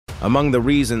Among the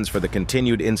reasons for the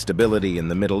continued instability in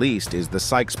the Middle East is the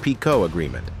Sykes-Picot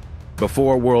Agreement.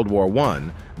 Before World War I,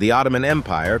 the Ottoman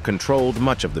Empire controlled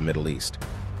much of the Middle East.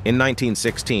 In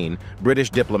 1916,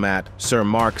 British diplomat Sir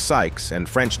Mark Sykes and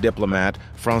French diplomat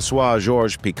François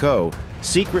Georges-Picot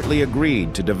secretly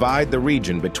agreed to divide the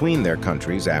region between their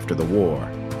countries after the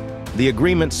war. The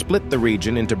agreement split the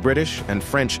region into British and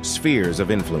French spheres of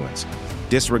influence,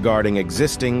 disregarding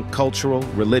existing cultural,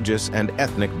 religious, and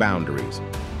ethnic boundaries.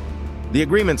 The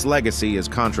agreement's legacy is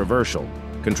controversial,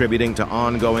 contributing to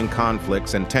ongoing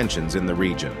conflicts and tensions in the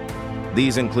region.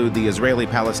 These include the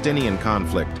Israeli-Palestinian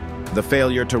conflict, the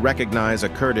failure to recognize a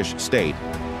Kurdish state,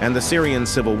 and the Syrian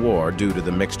Civil War due to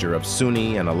the mixture of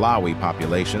Sunni and Alawi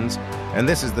populations, and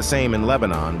this is the same in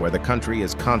Lebanon, where the country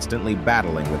is constantly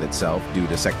battling with itself due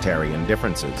to sectarian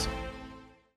differences.